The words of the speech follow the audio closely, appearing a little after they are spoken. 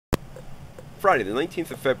Friday, the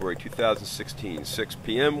 19th of February, 2016, 6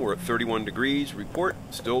 p.m. We're at 31 degrees. Report,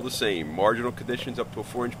 still the same. Marginal conditions up to a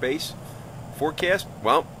 4-inch base. Forecast,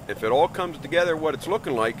 well, if it all comes together what it's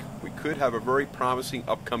looking like, we could have a very promising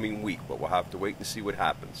upcoming week, but we'll have to wait and see what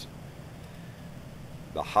happens.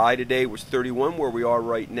 The high today was 31 where we are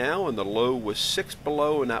right now, and the low was 6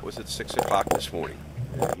 below, and that was at 6 o'clock this morning.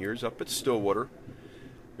 And here's up at Stillwater.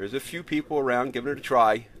 There's a few people around giving it a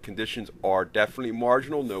try. Conditions are definitely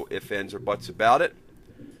marginal, no ifs, ands, or buts about it.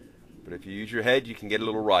 But if you use your head, you can get a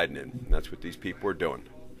little riding in. And that's what these people are doing.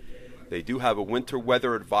 They do have a winter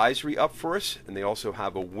weather advisory up for us, and they also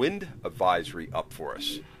have a wind advisory up for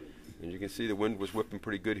us. And you can see the wind was whipping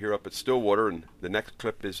pretty good here up at Stillwater, and the next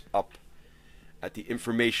clip is up at the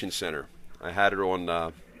Information Center. I had it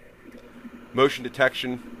on motion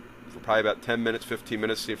detection for probably about 10 minutes, 15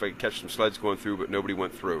 minutes, see if I could catch some sleds going through, but nobody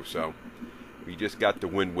went through, so we just got the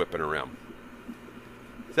wind whipping around.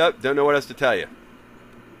 So, don't know what else to tell you.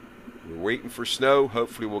 We're waiting for snow.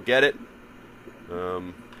 Hopefully we'll get it.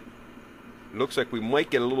 Looks like we might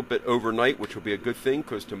get a little bit overnight, which will be a good thing,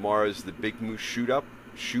 because tomorrow's the Big Moose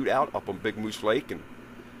shootout up on Big Moose Lake, and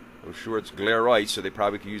I'm sure it's glare ice, so they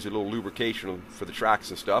probably could use a little lubrication for the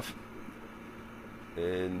tracks and stuff.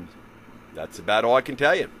 And that's about all I can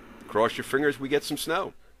tell you. Cross your fingers we get some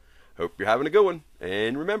snow. Hope you're having a good one.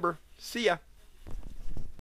 And remember, see ya.